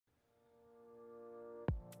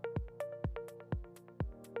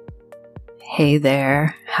Hey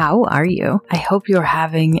there, how are you? I hope you're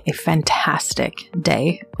having a fantastic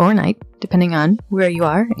day or night, depending on where you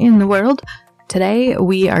are in the world. Today,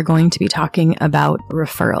 we are going to be talking about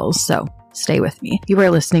referrals, so stay with me. You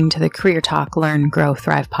are listening to the Career Talk, Learn, Grow,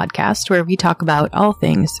 Thrive podcast, where we talk about all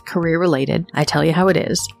things career-related. I tell you how it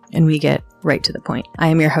is, and we get right to the point. I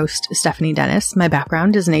am your host, Stephanie Dennis. My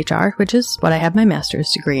background is in HR, which is what I have my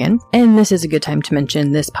master's degree in. And this is a good time to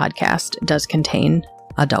mention this podcast does contain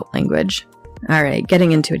adult language. All right,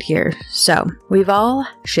 getting into it here. So we've all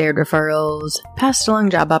shared referrals, passed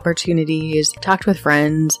along job opportunities, talked with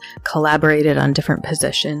friends, collaborated on different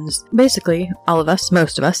positions. Basically, all of us,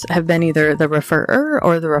 most of us, have been either the referrer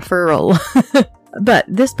or the referral. But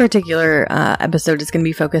this particular episode is going to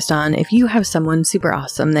be focused on if you have someone super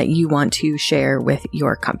awesome that you want to share with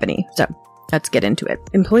your company. So let's get into it.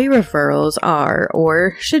 Employee referrals are,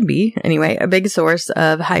 or should be anyway, a big source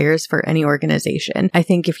of hires for any organization. I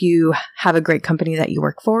think if you have a great company that you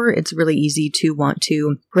work for, it's really easy to want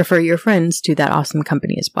to refer your friends to that awesome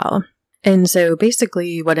company as well. And so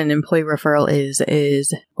basically what an employee referral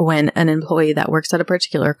is when an employee that works at a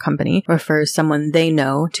particular company refers someone they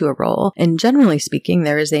know to a role. And generally speaking,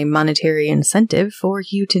 there is a monetary incentive for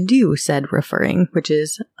you to do said referring, which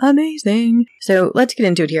is amazing. So let's get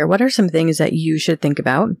into it here. What are some things that you should think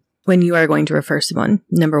about when you are going to refer someone?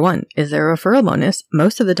 Number one, is there a referral bonus?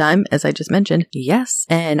 Most of the time, as I just mentioned, yes.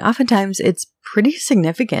 And oftentimes it's pretty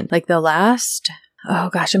significant. Like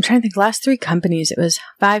I'm trying to think, last three companies, it was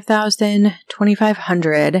 $5,000,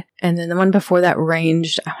 $2,500. And then the one before that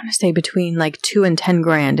ranged, I want to say between like $2,000 and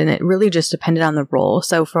 $10,000. And it really just depended on the role.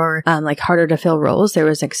 So for like harder to fill roles, there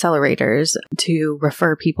was accelerators to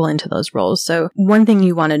refer people into those roles. So one thing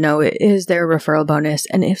you want to know, is there a referral bonus?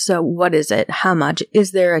 And if so, what is it? How much?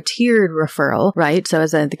 Is there a tiered referral, right? So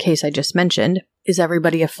as in the case I just mentioned, is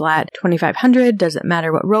everybody a flat $2,500? Does it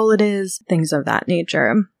matter what role it is? Things of that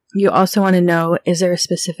nature. You also want to know, is there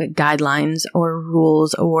specific guidelines or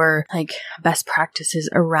rules or like best practices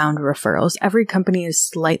around referrals? Every company is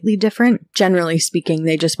slightly different. Generally speaking,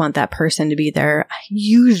 they just want that person to be there.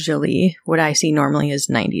 Usually, what I see normally is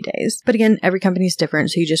 90 days. But again, every company is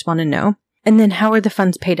different, so you just want to know. And then how are the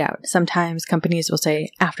funds paid out? Sometimes companies will say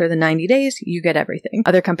after the 90 days, you get everything.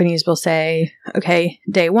 Other companies will say, okay,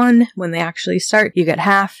 day one, when they actually start, you get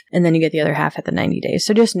half, and then you get the other half at the 90 days.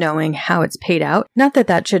 So just knowing how it's paid out. Not that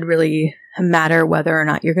that should really matter whether or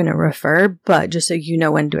not you're going to refer, but just so you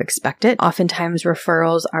know when to expect it. Oftentimes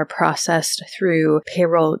referrals are processed through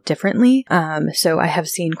payroll differently. So I have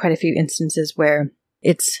seen quite a few instances where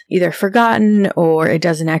it's either forgotten or it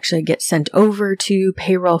doesn't actually get sent over to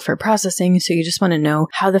payroll for processing. So you just want to know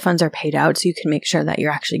how the funds are paid out so you can make sure that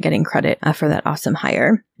you're actually getting credit for that awesome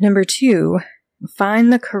hire. Number two,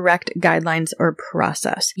 find the correct guidelines or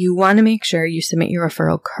process. You want to make sure you submit your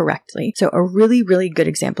referral correctly. So a really, really good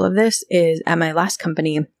example of this is at my last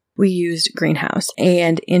company, we used Greenhouse.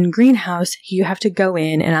 And in Greenhouse, you have to go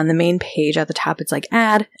in and on the main page at the top, it's like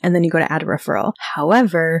add, and then you go to add a referral.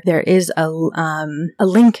 However, there is a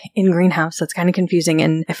link in Greenhouse that's kind of confusing,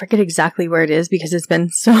 and I forget exactly where it is because it's been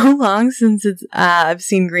so long since I've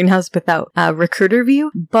seen Greenhouse without Recruiter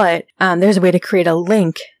View, but there's a way to create a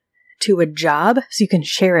link to a job so you can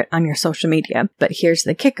share it on your social media. But here's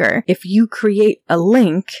the kicker. If you create a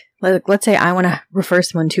link, let's say I want to refer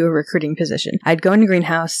someone to a recruiting position. I'd go into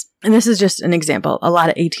Greenhouse, and this is just an example. A lot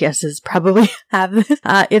of ATSs probably have this.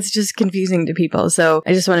 It's just confusing to people. So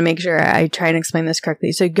I just want to make sure I try and explain this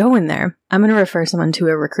correctly. So go in there. I'm going to refer someone to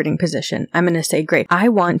a recruiting position. I'm going to say, great, I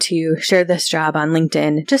want to share this job on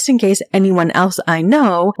LinkedIn just in case anyone else I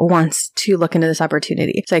know wants to look into this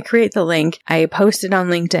opportunity. So I create the link, I post it on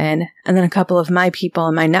LinkedIn, and then a couple of my people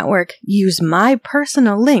in my network use my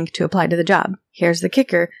personal link to apply to the job. Here's the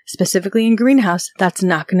kicker. Specifically in Greenhouse, that's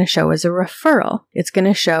not going to show as a referral. It's going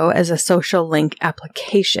to show as a social link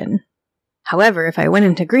application. However, if I went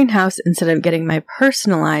into Greenhouse, instead of getting my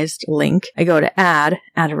personalized link, I go to add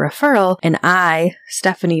a referral, and I,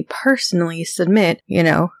 Stephanie, personally submit,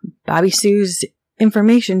 Bobby Sue's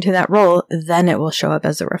information to that role, then it will show up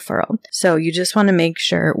as a referral. So you just want to make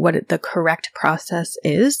sure what the correct process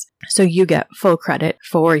is so you get full credit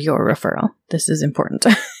for your referral. This is important.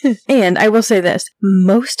 And I will say this,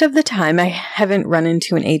 most of the time, I haven't run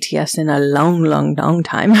into an ATS in a long, long, long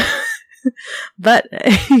time. But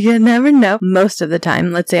you never know. Most of the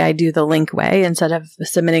time, let's say I do the link way instead of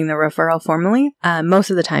submitting the referral formally,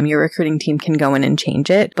 most of the time your recruiting team can go in and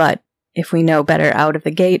change it. But if we know better out of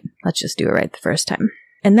the gate, let's just do it right the first time.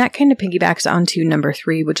 And that kind of piggybacks onto number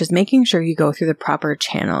 3, which is making sure you go through the proper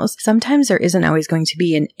channels. Sometimes there isn't always going to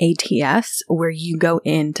be an ATS where you go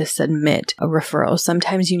in to submit a referral.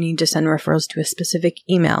 Sometimes you need to send referrals to a specific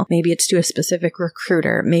email. Maybe it's to a specific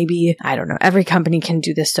recruiter. Maybe, I don't know, every company can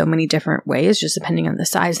do this so many different ways, just depending on the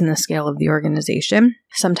size and the scale of the organization.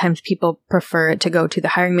 Sometimes people prefer it to go to the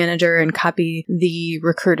hiring manager and copy the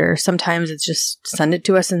recruiter. Sometimes it's just send it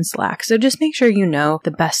to us in Slack. So just make sure you know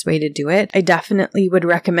the best way to do it. I definitely would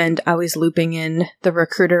recommend always looping in the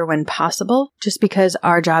recruiter when possible, just because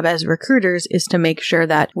our job as recruiters is to make sure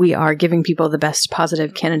that we are giving people the best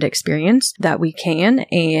positive candidate experience that we can.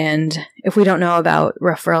 And if we don't know about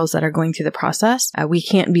referrals that are going through the process, we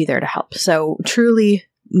can't be there to help. So truly,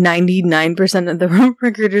 99% of the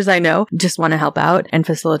recruiters I know just want to help out and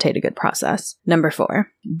facilitate a good process. Number 4,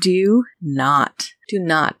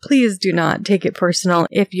 please do not take it personal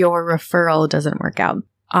if your referral doesn't work out.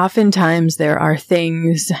 Oftentimes, there are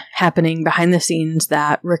things happening behind the scenes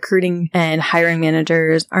that recruiting and hiring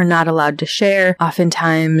managers are not allowed to share.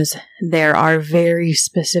 Oftentimes, there are very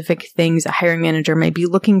specific things a hiring manager might be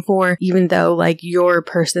looking for, even though like your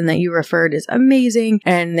person that you referred is amazing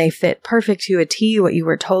and they fit perfect to a T what you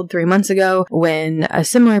were told 3 months ago when a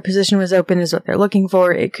similar position was open is what they're looking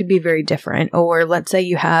for. It could be very different. Or let's say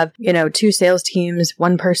you have, 2 sales teams,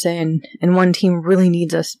 one person and one team really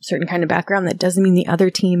needs a certain kind of background. That doesn't mean the other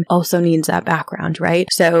team also needs that background, right?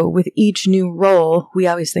 So with each new role, we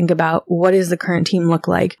always think about what does the current team look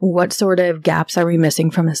like? What sort of gaps are we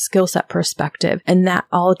missing from a skill set perspective? And that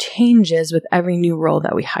all changes with every new role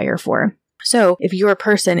that we hire for. So if your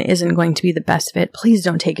person isn't going to be the best fit, please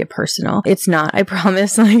don't take it personal. It's not. I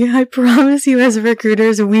promise. I promise you as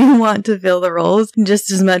recruiters, we want to fill the roles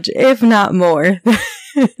just as much, if not more,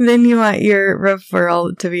 than you want your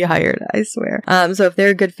referral to be hired, I swear. So if they're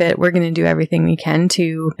a good fit, we're going to do everything we can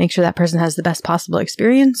to make sure that person has the best possible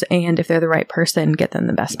experience. And if they're the right person, get them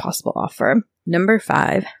the best possible offer. Number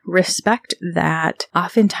 5, respect that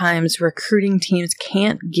oftentimes recruiting teams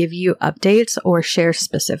can't give you updates or share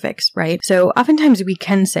specifics, right? So oftentimes we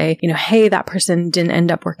can say, hey, that person didn't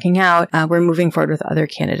end up working out. We're moving forward with other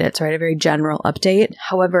candidates, right? A very general update.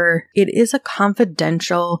 However, it is a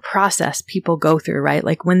confidential process people go through, right?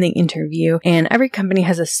 Like when they interview, and every company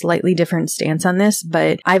has a slightly different stance on this,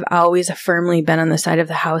 but I've always firmly been on the side of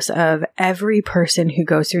the house of every person who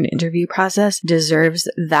goes through an interview process deserves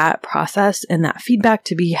that process and that feedback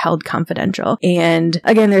to be held confidential. And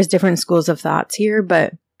again, there's different schools of thoughts here,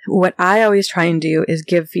 but what I always try and do is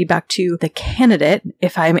give feedback to the candidate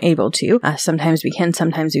if I'm able to. Sometimes we can,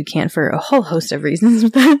 sometimes we can't for a whole host of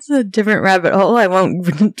reasons. That's a different rabbit hole. I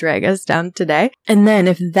won't drag us down today. And then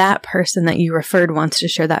if that person that you referred wants to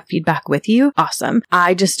share that feedback with you, awesome.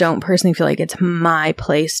 I just don't personally feel like it's my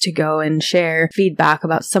place to go and share feedback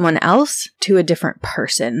about someone else to a different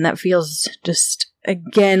person. That feels just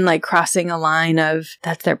again, like crossing a line of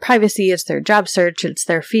that's their privacy, it's their job search, it's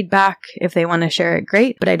their feedback. If they want to share it,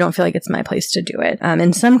 great, but I don't feel like it's my place to do it.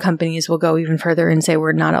 And some companies will go even further and say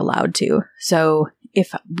we're not allowed to. So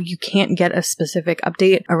if you can't get a specific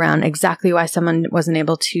update around exactly why someone wasn't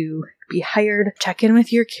able to be hired, check in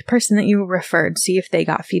with your person that you referred, see if they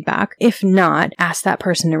got feedback. If not, ask that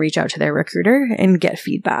person to reach out to their recruiter and get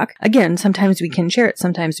feedback. Again, sometimes we can share it,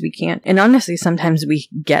 sometimes we can't. And honestly, sometimes we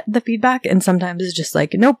get the feedback and sometimes it's just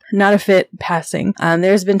like, nope, not a fit, passing.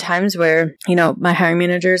 There's been times where, my hiring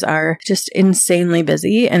managers are just insanely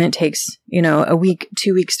busy and it takes, a week,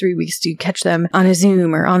 2 weeks, 3 weeks to catch them on a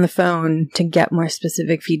Zoom or on the phone to get more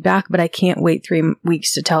specific feedback, but I can't wait 3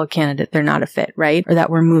 weeks to tell a candidate they're not a fit, right? Or that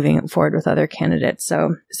we're moving forward with other candidates.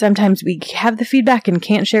 So sometimes we have the feedback and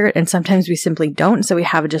can't share it, and sometimes we simply don't. So we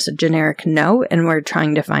have just a generic no, and we're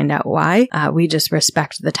trying to find out why. We just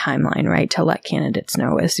respect the timeline, right? To let candidates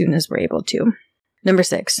know as soon as we're able to. Number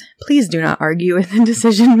 6, please do not argue with the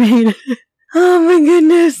decision made. Oh my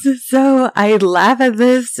goodness. So I laugh at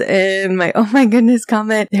this in my oh my goodness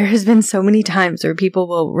comment. There has been so many times where people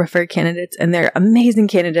will refer candidates and they're amazing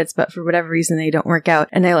candidates, but for whatever reason they don't work out.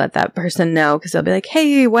 And I let that person know because they'll be like,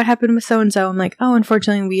 hey, what happened with so-and-so? I'm like, oh,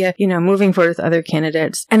 unfortunately we, moving forward with other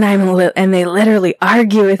candidates. And and they literally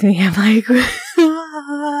argue with me. I'm like,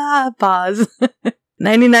 pause.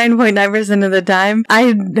 99.9% of the time,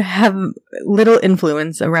 I have little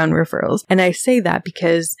influence around referrals. And I say that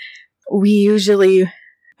because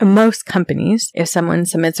most companies, if someone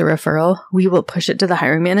submits a referral, we will push it to the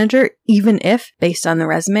hiring manager, even if, based on the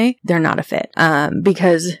resume, they're not a fit.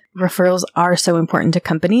 Because referrals are so important to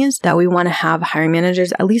companies that we want to have hiring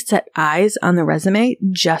managers at least set eyes on the resume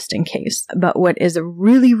just in case. But what is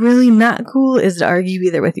really, really not cool is to argue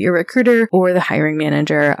either with your recruiter or the hiring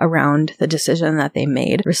manager around the decision that they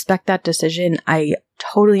made. Respect that decision. I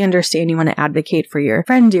totally understand you want to advocate for your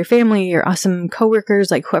friends, your family, your awesome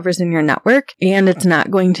coworkers, like whoever's in your network. And it's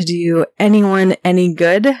not going to do anyone any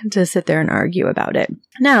good to sit there and argue about it.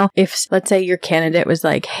 Now, if let's say your candidate was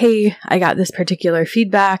like, hey, I got this particular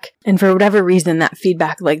feedback, and for whatever reason, that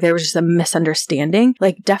feedback, like there was just a misunderstanding,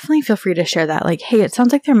 like definitely feel free to share that. Like, hey, it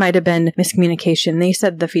sounds like there might have been miscommunication. They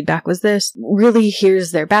said the feedback was this. Really,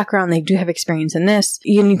 here's their background. They do have experience in this.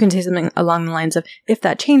 You can say something along the lines of, if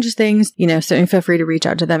that changes things, certainly feel free to reach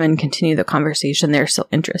out to them and continue the conversation. They're still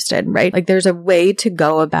interested, right? Like there's a way to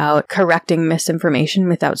go about correcting misinformation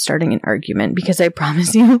without starting an argument, because I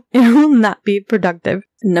promise you, it will not be productive.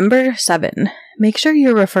 Number 7, make sure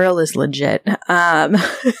your referral is legit.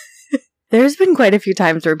 There's been quite a few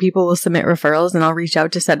times where people will submit referrals and I'll reach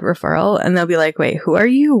out to said referral and they'll be like, wait, who are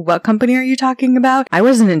you? What company are you talking about? I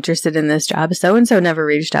wasn't interested in this job. So-and-so never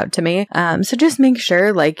reached out to me. So just make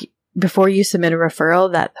sure, like, before you submit a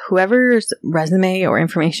referral, that whoever's resume or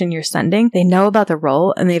information you're sending, they know about the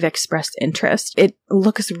role and they've expressed interest. It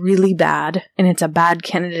looks really bad and it's a bad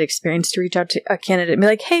candidate experience to reach out to a candidate and be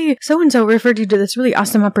like, hey, so-and-so referred you to this really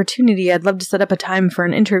awesome opportunity. I'd love to set up a time for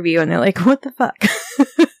an interview. And they're like, what the fuck?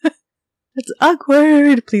 That's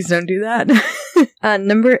awkward. Please don't do that.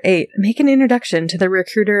 Number 8, make an introduction to the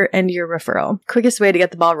recruiter and your referral. Quickest way to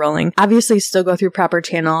get the ball rolling. Obviously, still go through proper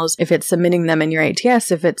channels. If it's submitting them in your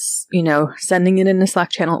ATS, if it's, sending it in a Slack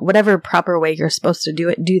channel, whatever proper way you're supposed to do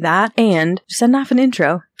it, do that. And send off an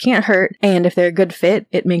intro. Can't hurt. And if they're a good fit,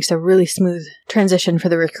 it makes a really smooth transition for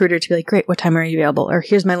the recruiter to be like, great, what time are you available? Or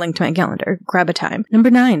here's my link to my calendar. Grab a time. Number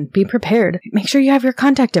 9, be prepared. Make sure you have your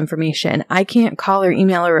contact information. I can't call or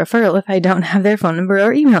email a referral if I don't have their phone number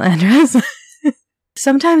or email address.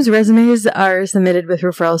 Sometimes resumes are submitted with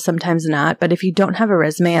referrals, sometimes not. But if you don't have a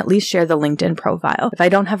resume, at least share the LinkedIn profile. If I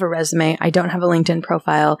don't have a resume, I don't have a LinkedIn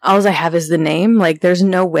profile. All I have is the name. Like, there's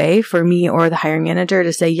no way for me or the hiring manager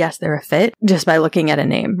to say, yes, they're a fit just by looking at a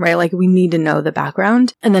name, right? Like, we need to know the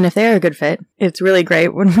background. And then if they're a good fit, it's really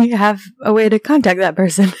great when we have a way to contact that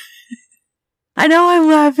person. I know I'm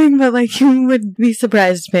laughing, but like you would be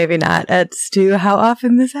surprised, maybe not, as to how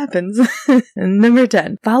often this happens. Number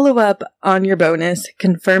 10, follow up on your bonus,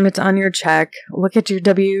 confirm it's on your check, look at your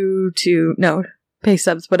pay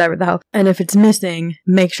stubs, whatever the hell. And if it's missing,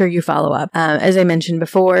 make sure you follow up. As I mentioned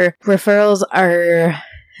before, referrals are,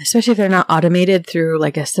 especially if they're not automated through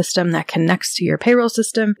like a system that connects to your payroll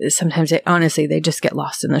system, sometimes they just get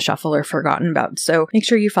lost in the shuffle or forgotten about. So make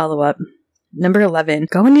sure you follow up. Number 11,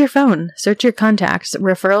 go into your phone, search your contacts.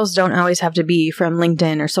 Referrals don't always have to be from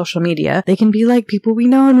LinkedIn or social media. They can be like people we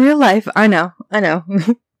know in real life. I know.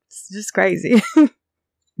 It's just crazy.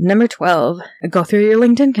 Number 12, go through your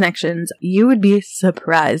LinkedIn connections. You would be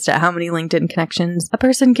surprised at how many LinkedIn connections a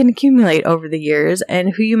person can accumulate over the years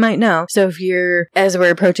and who you might know. So as we're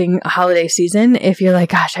approaching a holiday season, if you're like,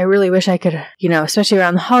 gosh, I really wish I could, especially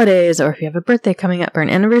around the holidays, or if you have a birthday coming up or an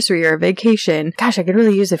anniversary or a vacation, gosh, I could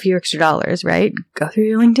really use a few extra dollars, right? Go through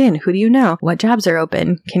your LinkedIn. Who do you know? What jobs are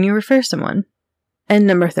open? Can you refer someone? And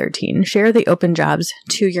number 13, share the open jobs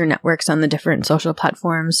to your networks on the different social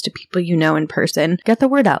platforms, to people you know in person. Get the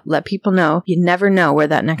word out. Let people know. You never know where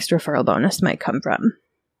that next referral bonus might come from.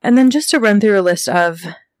 And then just to run through a list of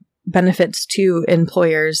benefits to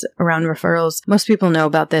employers around referrals. Most people know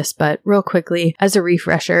about this, but real quickly, as a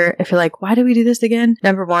refresher, if you're like, why do we do this again?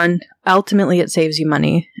 Number 1, ultimately it saves you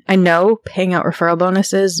money. I know paying out referral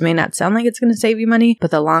bonuses may not sound like it's going to save you money,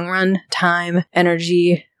 but the long run, time,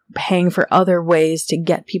 energy, paying for other ways to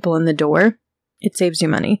get people in the door, it saves you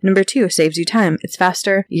money. Number 2, saves you time. It's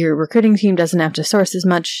faster. Your recruiting team doesn't have to source as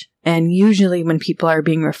much. And usually when people are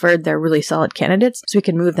being referred, they're really solid candidates, so we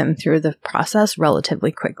can move them through the process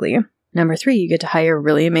relatively quickly. Number 3, you get to hire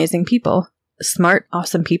really amazing people. Smart,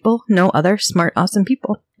 awesome people. No other smart, awesome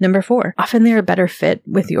people. Number 4, often they're a better fit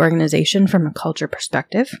with the organization from a culture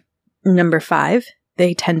perspective. Number 5,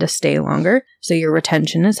 they tend to stay longer, so your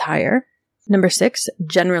retention is higher. Number 6,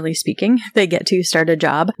 generally speaking, they get to start a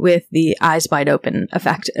job with the eyes wide open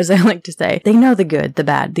effect, as I like to say. They know the good, the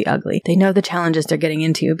bad, the ugly. They know the challenges they're getting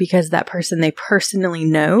into because that person they personally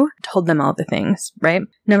know told them all the things, right?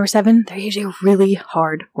 Number 7, they're usually really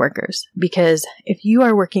hard workers, because if you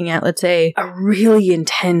are working at, let's say, a really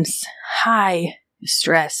intense, high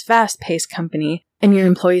stress, fast-paced company, and your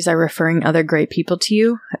employees are referring other great people to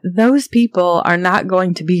you, those people are not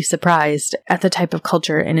going to be surprised at the type of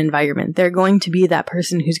culture and environment. They're going to be that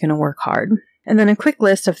person who's going to work hard. And then a quick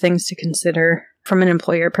list of things to consider from an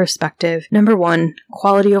employer perspective. Number 1,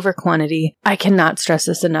 quality over quantity. I cannot stress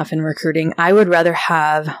this enough in recruiting. I would rather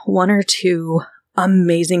have 1 or 2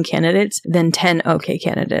 amazing candidates than 10 okay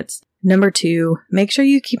candidates. Number 2, make sure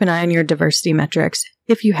you keep an eye on your diversity metrics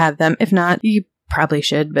if you have them. If not, you probably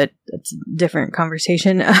should, but it's a different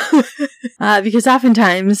conversation. Because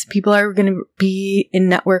oftentimes people are going to be in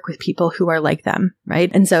network with people who are like them,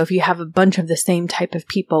 right? And so if you have a bunch of the same type of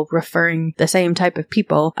people referring the same type of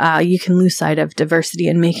people, you can lose sight of diversity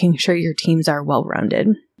and making sure your teams are well-rounded.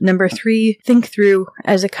 Number 3, think through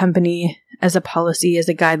as a company, as a policy, as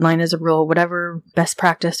a guideline, as a rule, whatever best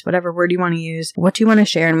practice, whatever word you want to use, what you want to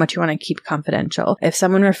share and what you want to keep confidential. If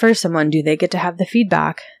someone refers someone, do they get to have the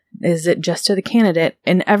feedback? Is it just to the candidate?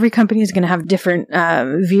 And every company is going to have different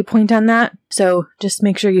viewpoint on that. So just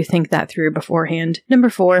make sure you think that through beforehand. Number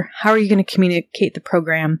 4, how are you going to communicate the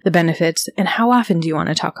program, the benefits, and how often do you want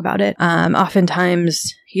to talk about it?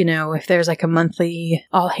 Oftentimes, if there's like a monthly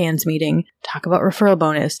all hands meeting, talk about referral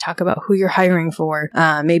bonus, talk about who you're hiring for.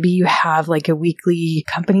 Maybe you have like a weekly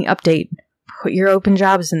company update, put your open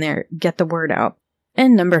jobs in there, get the word out.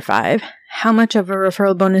 And number 5, how much of a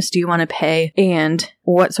referral bonus do you want to pay and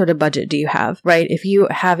what sort of budget do you have, right? If you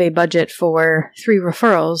have a budget for 3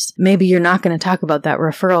 referrals, maybe you're not going to talk about that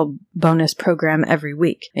referral bonus program every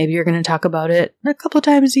week. Maybe you're going to talk about it a couple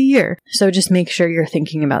times a year. So just make sure you're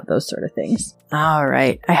thinking about those sort of things. All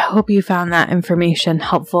right. I hope you found that information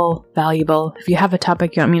helpful, valuable. If you have a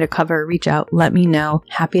topic you want me to cover, reach out, let me know.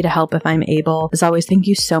 Happy to help if I'm able. As always, thank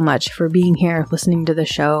you so much for being here, listening to the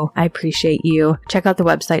show. I appreciate you. Check out the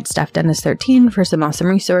website, Staff Dentist 13, for some awesome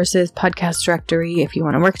resources, podcast directory. If you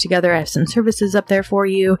want to work together, I have some services up there for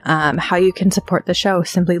you. How you can support the show,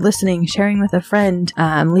 simply listening, sharing with a friend,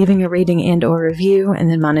 leaving a rating and or review, and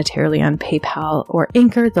then monetarily on PayPal or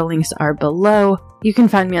Anchor. The links are below. You can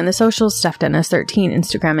find me on the socials, Staff Dentist 13,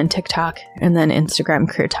 Instagram and TikTok, and then Instagram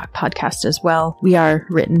Career Talk Podcast as well. We are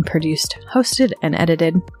written, produced, hosted, and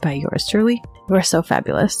edited by yours truly. You are so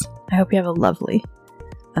fabulous. I hope you have a lovely,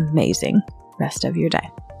 amazing rest of your day.